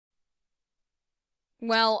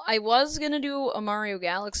Well, I was gonna do a Mario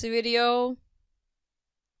Galaxy video,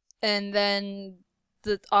 and then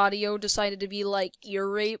the audio decided to be like ear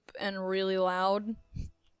rape and really loud,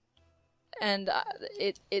 and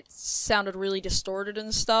it sounded really distorted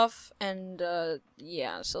and stuff, and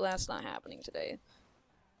yeah, so that's not happening today.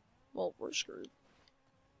 Well, we're screwed.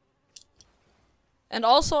 And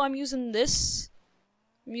also, I'm using this.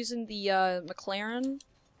 I'm using the McLaren.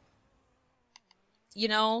 You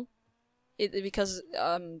know, because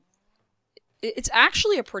it's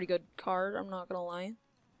actually a pretty good card. I'm not gonna lie.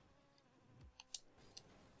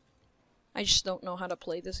 I just don't know how to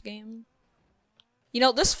play this game. You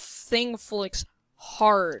know, this thing flicks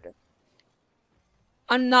hard.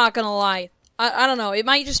 I'm not gonna lie. I don't know. It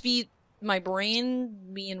might just be my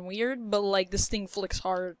brain being weird, but like this thing flicks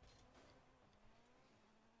hard.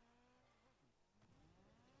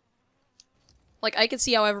 Like, I could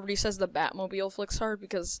see how everybody says the Batmobile flicks hard,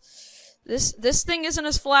 because this thing isn't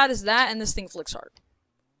as flat as that, and this thing flicks hard.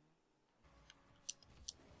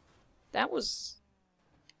 That was...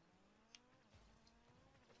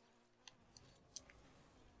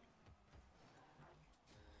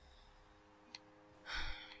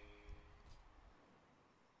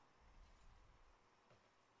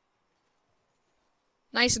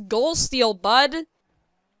 Nice goal steal, bud!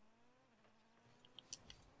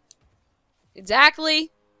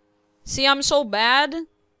 Exactly. See, I'm so bad.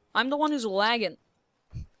 I'm the one who's lagging.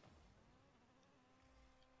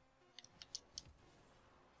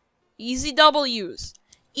 Easy W's.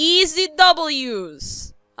 Easy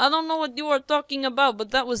W's. I don't know what you are talking about,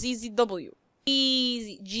 but that was easy W.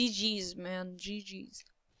 Easy. GG's, man. GG's.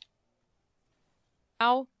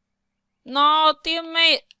 Ow. No,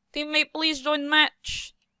 teammate. Teammate, please join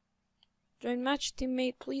match. Join match,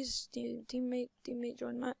 teammate, please. Teammate,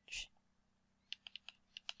 join match.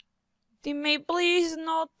 Teammate, please,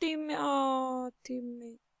 no teammate. Oh,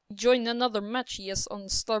 teammate. Join another match, yes, on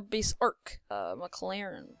Starbase Arc.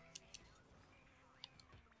 McLaren.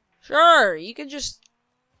 Sure, you can just...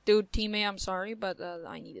 Dude, teammate, I'm sorry, but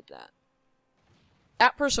I needed that.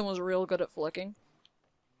 That person was real good at flicking.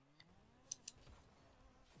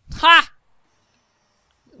 Ha!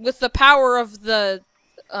 With the power of the,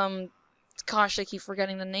 gosh, I keep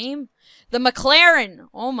forgetting the name. The McLaren!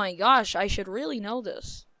 Oh my gosh, I should really know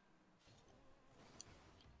this.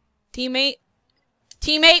 Teammate?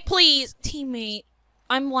 Teammate, please! Teammate.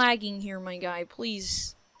 I'm lagging here, my guy.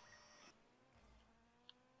 Please.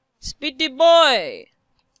 Speedy boy!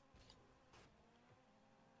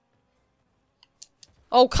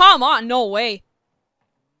 Oh, come on! No way.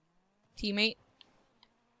 Teammate.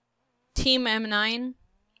 Team M9.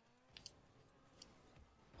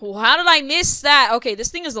 Oh, how did I miss that? Okay, this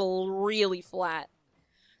thing is really flat.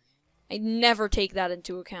 I never take that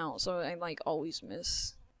into account, so I, like, always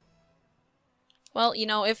miss. Well, you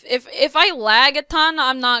know, if I lag a ton,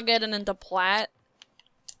 I'm not getting into plat.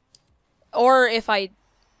 Or if I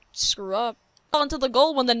screw up. Into the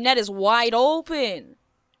goal when the net is wide open.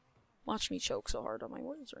 Watch me choke so hard on my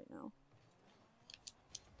words right now.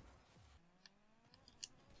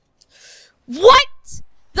 What?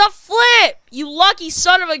 The flip! You lucky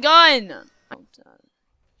son of a gun!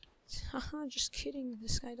 Haha, just kidding.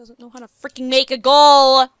 This guy doesn't know how to freaking make a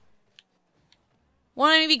goal!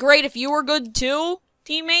 Wouldn't it be great if you were good too,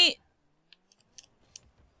 teammate?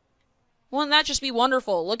 Wouldn't that just be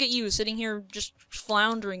wonderful? Look at you, sitting here just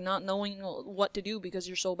floundering, not knowing what to do because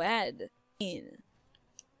you're so bad.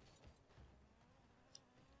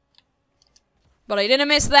 But I didn't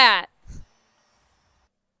miss that.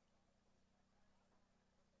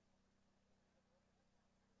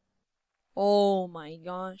 Oh my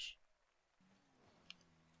gosh.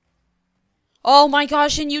 Oh my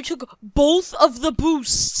gosh, and you took both of the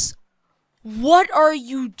boosts. What are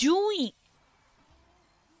you doing?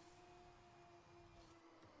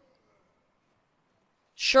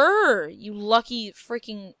 Sure, you lucky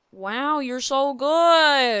freaking... Wow, you're so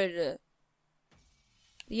good.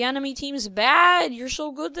 The enemy team's bad. You're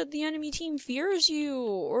so good that the enemy team fears you.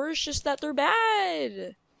 Or it's just that they're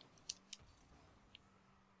bad.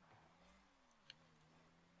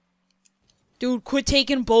 Dude, quit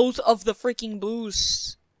taking both of the freaking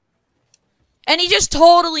boosts. And he just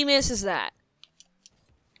totally misses that.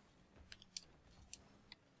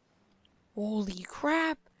 Holy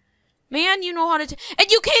crap. Man, you know how to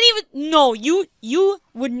and you can't even... No, you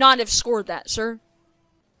would not have scored that, sir.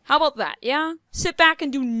 How about that, yeah? Sit back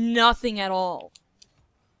and do nothing at all.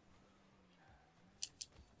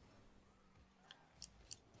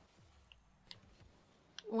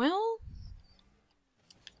 Well...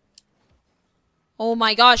 Oh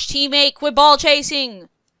my gosh, teammate, quit ball chasing!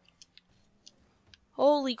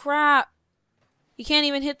 Holy crap. You can't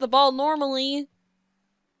even hit the ball normally.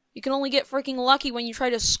 You can only get freaking lucky when you try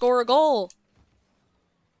to score a goal.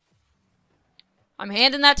 I'm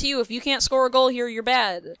handing that to you. If you can't score a goal here, you're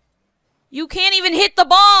bad. You can't even hit the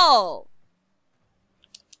ball!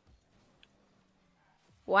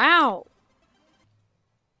 Wow.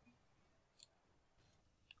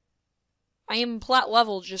 I am plat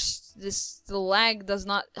level, just the lag does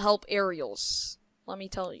not help aerials. Let me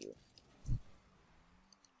tell you.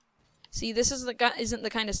 See, this isn't the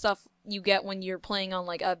kind of stuff you get when you're playing on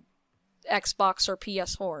like a Xbox or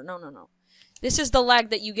PS4. No, no, no. This is the lag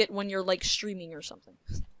that you get when you're like streaming or something.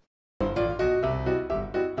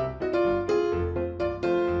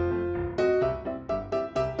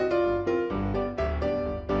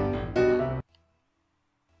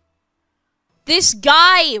 This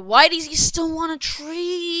guy! Why does he still want to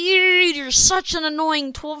trade? You're such an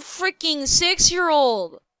annoying freaking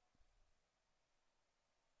 6-year-old!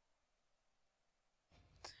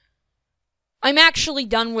 I'm actually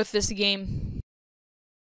done with this game.